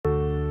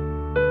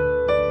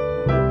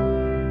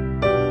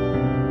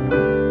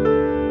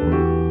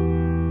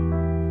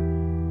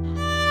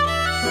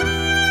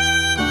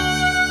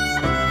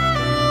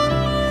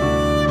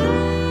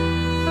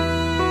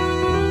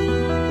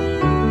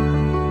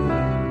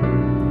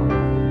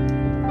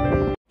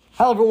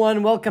Hello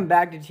everyone, welcome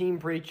back to Team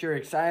Preacher.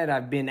 Excited,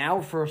 I've been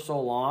out for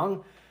so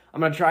long. I'm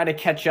going to try to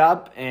catch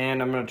up,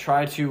 and I'm going to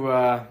try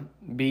to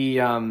be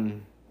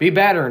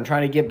better and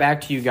try to get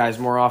back to you guys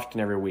more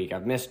often every week.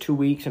 I've missed 2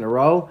 weeks in a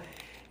row,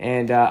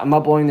 and I'm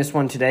uploading this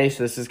one today,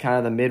 so this is kind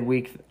of the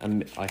midweek,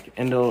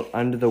 end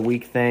of the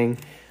week thing.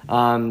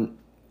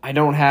 I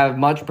don't have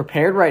much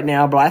prepared right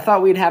now, but I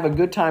thought we'd have a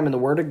good time in the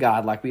Word of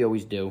God like we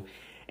always do,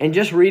 and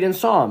just read in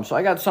Psalms. So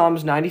I got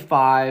Psalms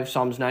 95,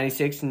 Psalms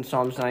 96, and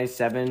Psalms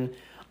 97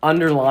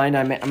 underlined.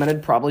 I'm going to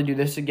probably do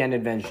this again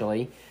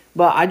eventually,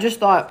 but I just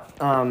thought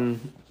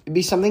it'd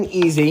be something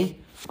easy.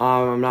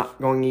 I'm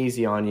not going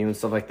easy on you and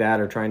stuff like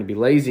that or trying to be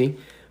lazy,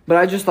 but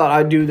I just thought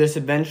I'd do this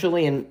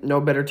eventually, and no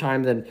better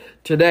time than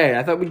today.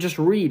 I thought we'd just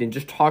read and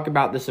just talk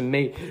about this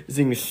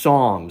amazing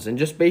Psalms and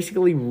just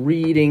basically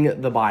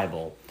reading the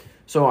Bible.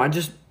 So I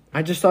just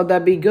thought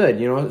that'd be good.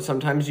 You know,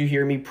 sometimes you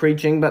hear me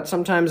preaching, but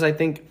sometimes I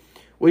think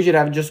we should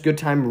have just good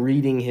time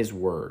reading His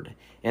Word.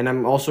 And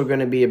I'm also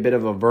going to be a bit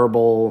of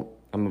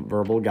I'm a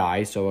verbal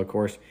guy, so of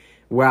course,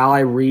 while I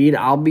read,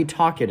 I'll be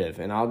talkative,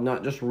 and I'll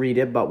not just read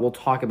it, but we'll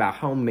talk about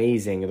how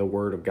amazing the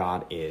Word of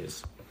God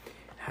is.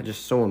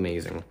 Just so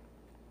amazing.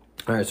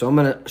 All right, so I'm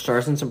going to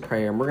start us in some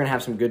prayer, and we're going to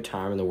have some good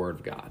time in the Word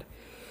of God.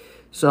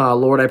 So,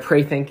 Lord, I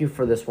pray, thank you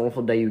for this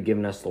wonderful day you've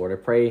given us, Lord. I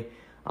pray,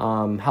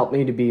 help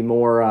me to be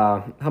more,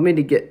 help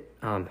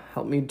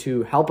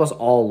us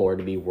all, Lord,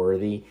 to be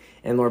worthy.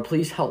 And Lord,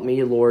 please help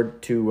me,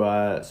 Lord,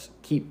 to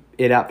keep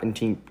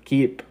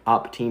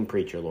up Team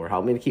Preacher, Lord.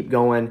 Help me to keep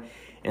going.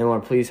 And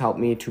Lord, please help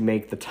me to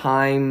make the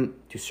time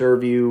to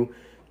serve you,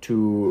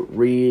 to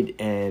read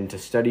and to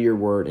study your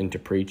word and to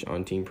preach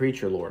on Team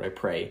Preacher, Lord. I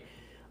pray.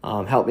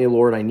 Help me,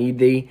 Lord. I need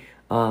thee.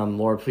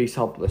 Lord, please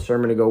help the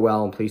sermon to go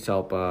well, and please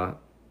help us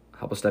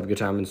to have a good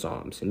time in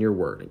Psalms, in your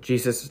word. In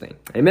Jesus' name.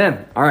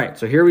 Amen. All right,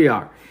 so here we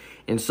are.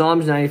 In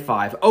Psalms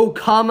 95, "O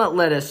come,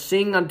 let us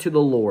sing unto the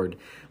Lord.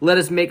 Let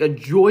us make a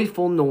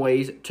joyful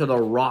noise to the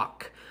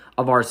rock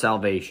of our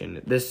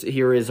salvation." This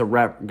here is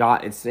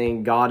God. It's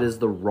saying God is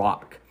the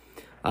rock,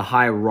 a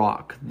high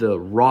rock, the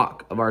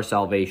rock of our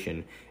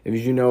salvation.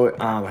 As you know,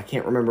 I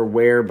can't remember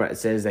where, but it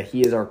says that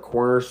He is our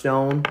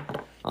cornerstone.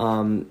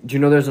 Do you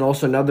know there's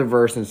also another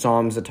verse in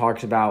Psalms that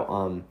talks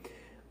about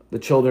the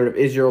children of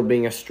Israel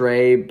being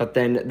astray, but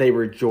then they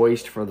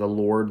rejoiced for the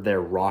Lord,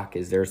 their rock,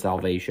 is their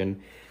salvation.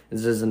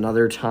 This is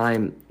another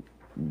time.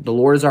 The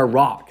Lord is our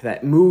rock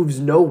that moves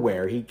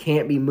nowhere. He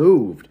can't be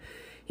moved.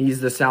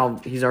 He's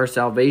our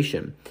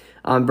salvation.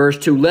 Verse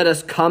 2, "Let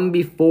us come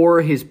before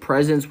His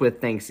presence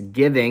with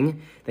thanksgiving."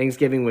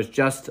 Thanksgiving was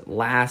just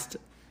last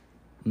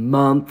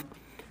month.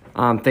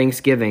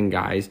 Thanksgiving,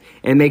 guys.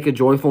 "And make a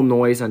joyful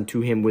noise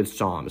unto Him with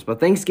psalms." But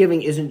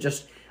Thanksgiving isn't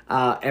just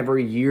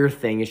every year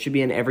thing. It should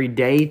be an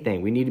everyday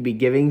thing. We need to be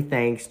giving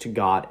thanks to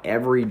God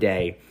every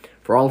day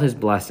for all His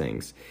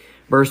blessings.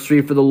 Verse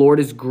 3, "For the Lord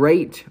is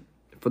great.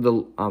 For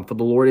the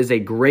Lord is a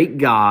great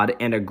God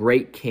and a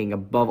great King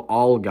above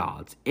all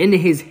gods. In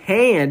His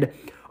hand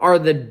are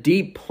the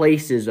deep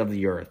places of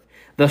the earth.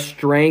 The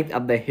strength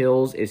of the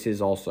hills is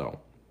His also.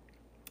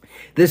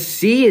 The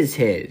sea is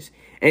His,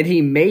 and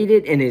He made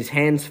it, and His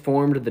hands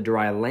formed the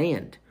dry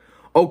land.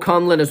 O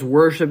come, let us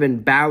worship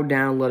and bow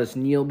down. Let us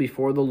kneel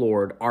before the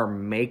Lord, our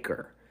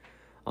Maker."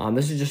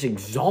 This is just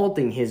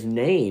exalting His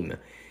name.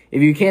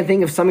 If you can't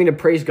think of something to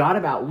praise God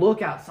about,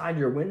 look outside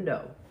your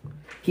window.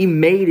 He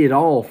made it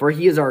all, for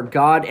He is our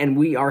God, and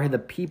we are the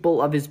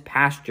people of His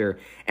pasture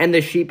and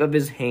the sheep of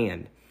His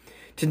hand.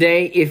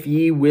 Today, if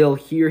ye will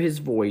hear His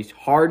voice,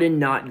 harden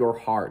not your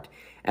heart,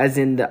 as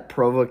in the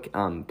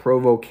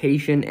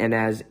provocation and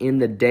as in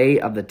the day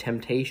of the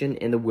temptation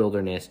in the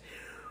wilderness,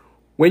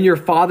 when your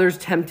fathers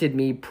tempted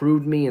me,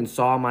 proved me, and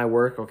saw my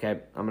work. Okay,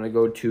 I'm going to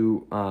go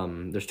to,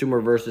 there's 2 more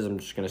verses. I'm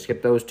just going to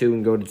skip those 2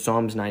 and go to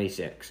Psalms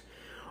 96.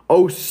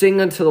 "O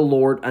sing unto the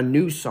Lord a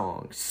new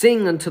song.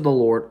 Sing unto the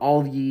Lord,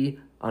 all the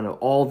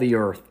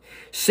earth.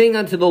 Sing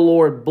unto the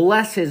Lord,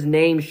 bless His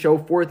name, show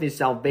forth His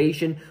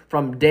salvation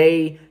from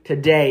day to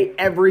day."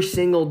 Every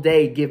single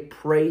day, give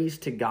praise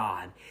to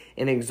God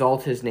and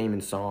exalt His name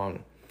in song.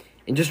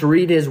 And just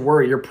read His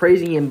word. You're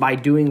praising Him by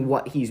doing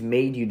what He's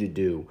made you to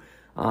do.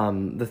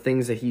 The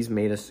things that He's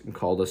made us and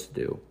called us to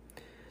do.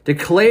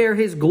 "Declare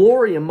His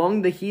glory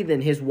among the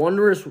heathen, His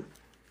wonders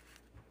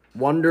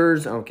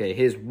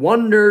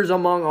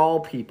among all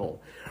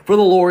people. For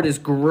the Lord is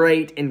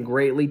great and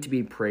greatly to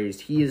be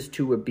praised. He is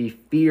to be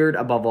feared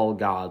above all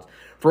gods.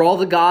 For all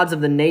the gods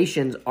of the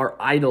nations are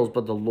idols,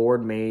 but the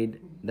Lord made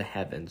the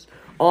heavens.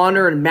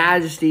 Honor and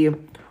majesty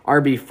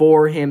are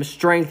before Him.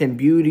 Strength and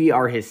beauty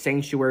are His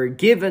sanctuary.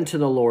 Give unto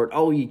the Lord,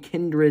 O ye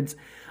kindreds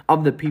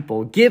of the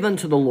people. Give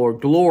unto the Lord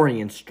glory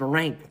and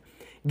strength.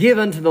 Give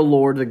unto the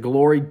Lord the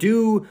glory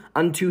due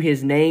unto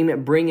His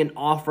name. Bring an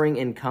offering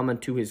and come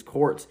unto His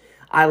courts."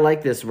 I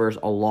like this verse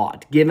a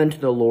lot. Give unto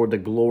the Lord the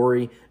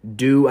glory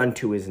due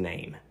unto His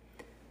name.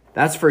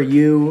 That's for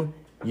you,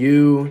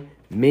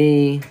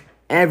 me,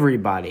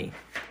 everybody.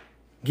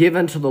 Give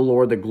unto the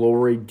Lord the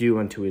glory due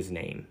unto His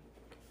name.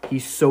 He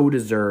so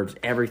deserves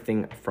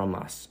everything from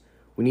us.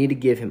 We need to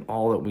give Him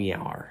all that we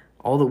are,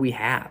 all that we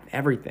have,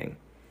 everything.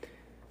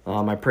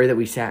 I pray that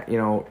we is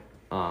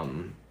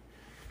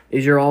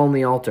your all on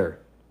the altar?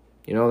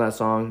 You know that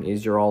song,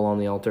 Is Your All on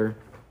the Altar?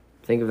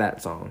 Think of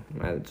that song.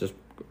 It just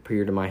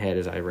appeared in my head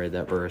as I read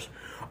that verse.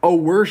 Oh,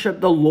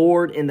 worship the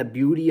Lord in the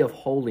beauty of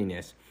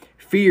holiness.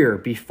 Fear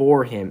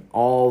before him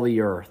all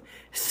the earth.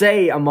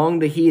 Say among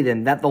the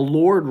heathen that the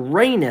Lord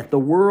reigneth. The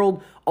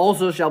world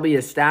also shall be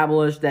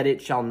established, that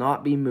it shall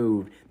not be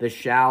moved. He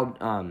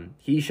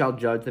shall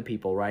judge the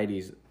people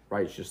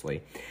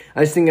righteously. I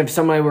was thinking if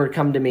somebody were to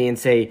come to me and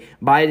say,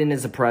 Biden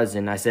is the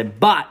president. I said,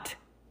 but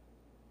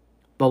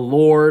the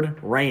Lord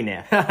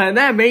reigneth. Isn't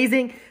that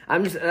amazing?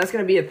 That's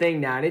going to be a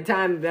thing now.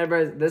 Anytime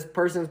this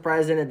person's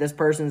president, this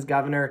person's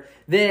governor,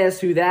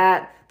 this, who,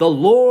 that, the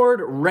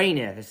Lord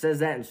reigneth. It says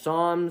that in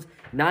Psalms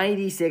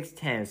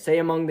 96:10. Say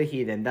among the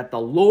heathen that the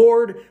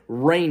Lord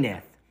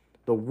reigneth.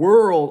 The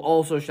world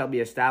also shall be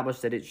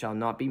established, that it shall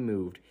not be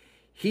moved.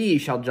 He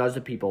shall judge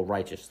the people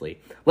righteously.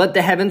 Let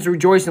the heavens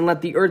rejoice, and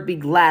let the earth be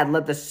glad.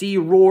 Let the sea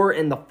roar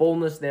in the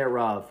fullness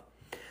thereof.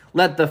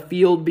 Let the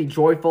field be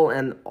joyful,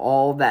 and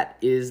all that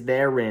is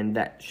therein,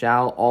 that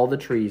shall all the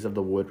trees of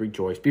the wood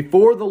rejoice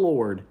before the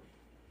Lord.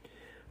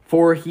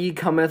 For he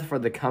cometh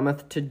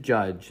to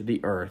judge the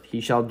earth.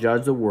 He shall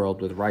judge the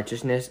world with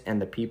righteousness,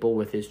 and the people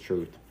with his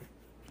truth.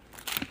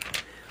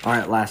 All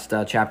right, last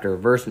chapter,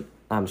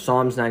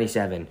 Psalms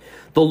 97.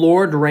 The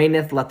Lord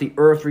reigneth, let the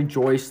earth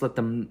rejoice, let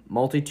the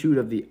multitude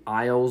of the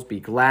isles be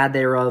glad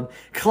thereof.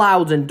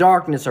 Clouds and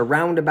darkness are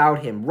round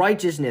about him.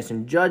 Righteousness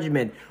and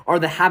judgment are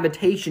the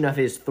habitation of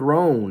his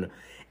throne.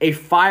 A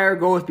fire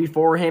goeth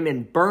before him,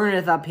 and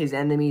burneth up his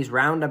enemies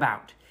round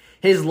about.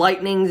 His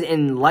lightnings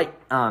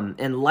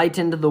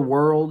enlightened the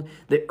world.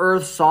 The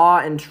earth saw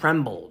and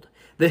trembled.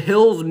 The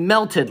hills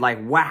melted like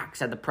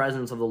wax at the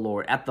presence of the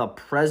Lord,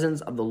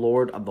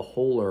 of the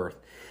whole earth.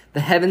 The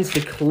heavens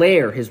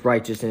declare his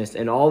righteousness,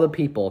 and all the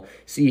people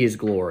see his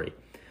glory.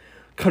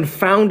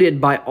 Confounded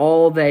by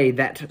all they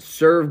that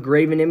serve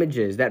graven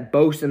images, that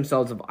boast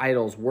themselves of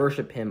idols,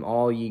 worship him,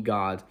 all ye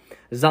gods.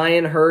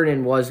 Zion heard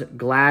and was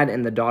glad,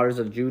 and the daughters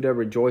of Judah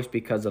rejoiced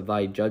because of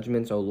thy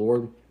judgments, O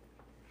Lord.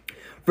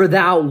 For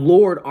thou,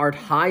 Lord, art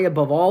high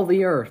above all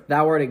the earth.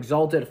 Thou art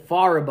exalted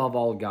far above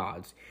all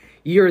gods.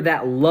 Ye are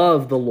that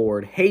love the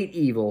Lord, hate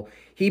evil.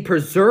 He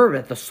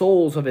preserveth the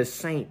souls of his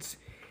saints.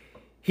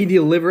 He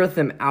delivereth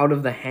them out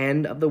of the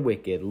hand of the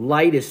wicked.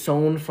 Light is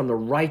sown from the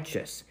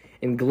righteous,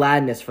 and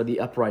gladness for the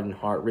upright in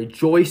heart.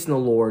 Rejoice in the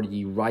Lord,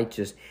 ye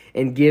righteous,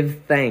 and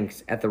give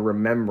thanks at the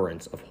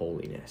remembrance of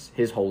holiness.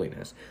 His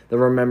holiness. The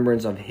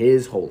remembrance of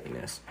his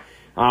holiness.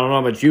 I don't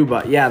know about you,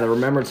 but yeah, the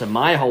remembrance of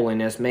my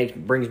holiness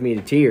brings me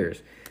to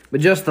tears. But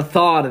just the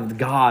thought of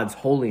God's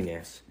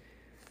holiness,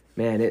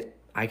 man,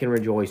 I can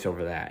rejoice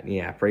over that.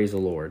 Yeah, praise the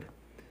Lord.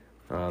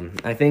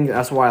 I think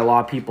that's why a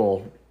lot of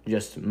people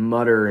just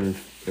mutter in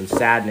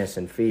sadness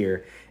and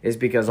fear, is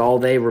because all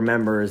they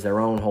remember is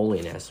their own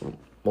holiness.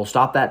 Well,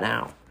 stop that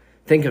now.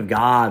 Think of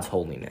God's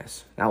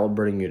holiness. That will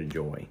bring you to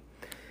joy.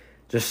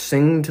 Just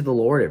sing to the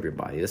Lord,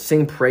 everybody. Just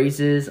sing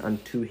praises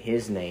unto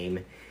his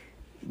name,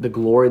 the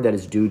glory that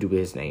is due to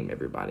his name,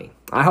 everybody.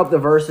 I hope the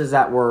verses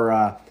that were,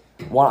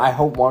 I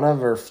hope one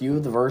of or a few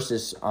of the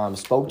verses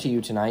spoke to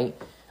you tonight.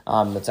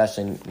 It's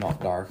actually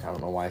not dark. I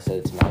don't know why I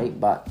said it tonight,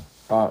 but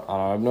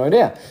I have no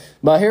idea.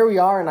 But here we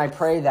are, and I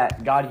pray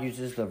that God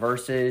uses the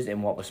verses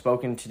and what was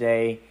spoken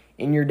today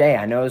in your day.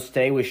 I know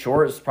today was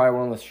short. It's probably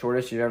one of the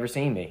shortest you've ever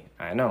seen me.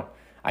 I know.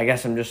 I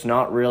guess I'm just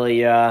not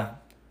really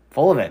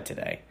full of it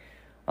today.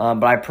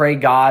 But I pray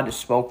God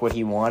spoke what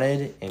he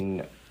wanted,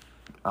 and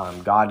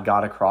God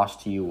got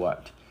across to you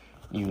what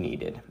you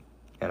needed.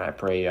 And I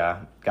pray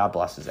God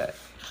blesses it.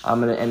 I'm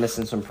going to end this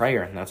in some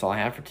prayer, and that's all I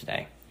have for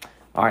today.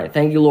 All right,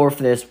 thank you, Lord,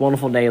 for this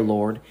wonderful day,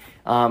 Lord.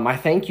 I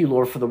thank you,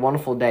 Lord, for the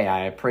wonderful day.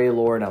 I pray,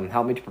 Lord,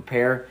 help me to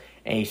prepare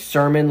a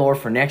sermon, Lord,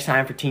 for next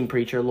time for Teen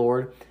Preacher,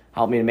 Lord.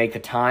 Help me to make the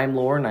time,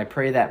 Lord, and I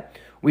pray that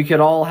we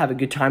could all have a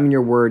good time in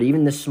your word,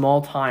 even this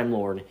small time,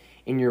 Lord,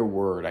 in your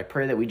word. I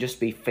pray that we just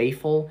be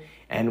faithful,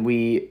 and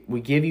we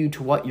give you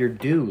to what you're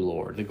due,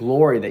 Lord, the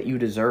glory that you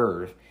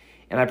deserve.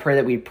 And I pray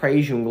that we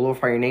praise you and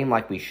glorify your name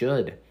like we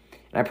should.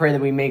 And I pray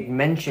that we make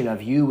mention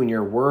of you and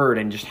your word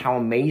and just how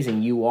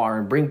amazing you are,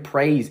 and bring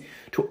praise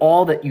to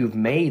all that you've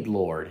made,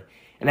 Lord.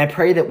 And I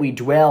pray that we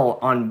dwell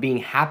on being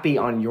happy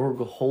on your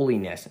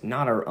holiness,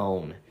 not our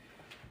own.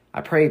 I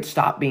pray it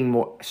stop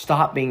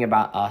being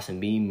about us and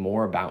being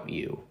more about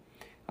you.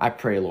 I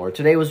pray, Lord,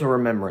 today was a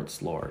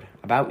remembrance, Lord,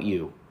 about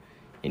you.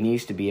 It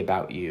needs to be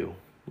about you,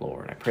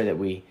 Lord. I pray that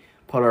we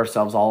put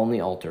ourselves all on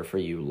the altar for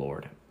you,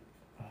 Lord.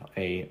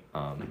 A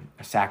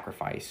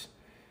sacrifice.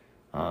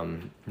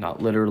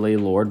 Not literally,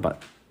 Lord,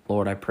 but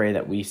Lord, I pray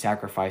that we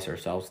sacrifice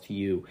ourselves to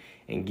you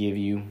and give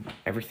you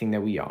everything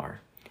that we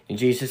are. In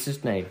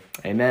Jesus' name,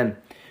 amen.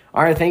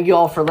 All right, thank you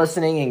all for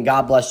listening, and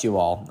God bless you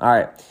all. All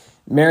right,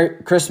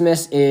 Merry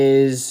Christmas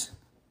is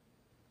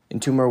in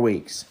 2 more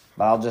weeks,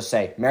 but I'll just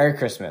say Merry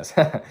Christmas.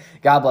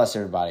 God bless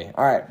everybody.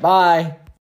 All right, bye.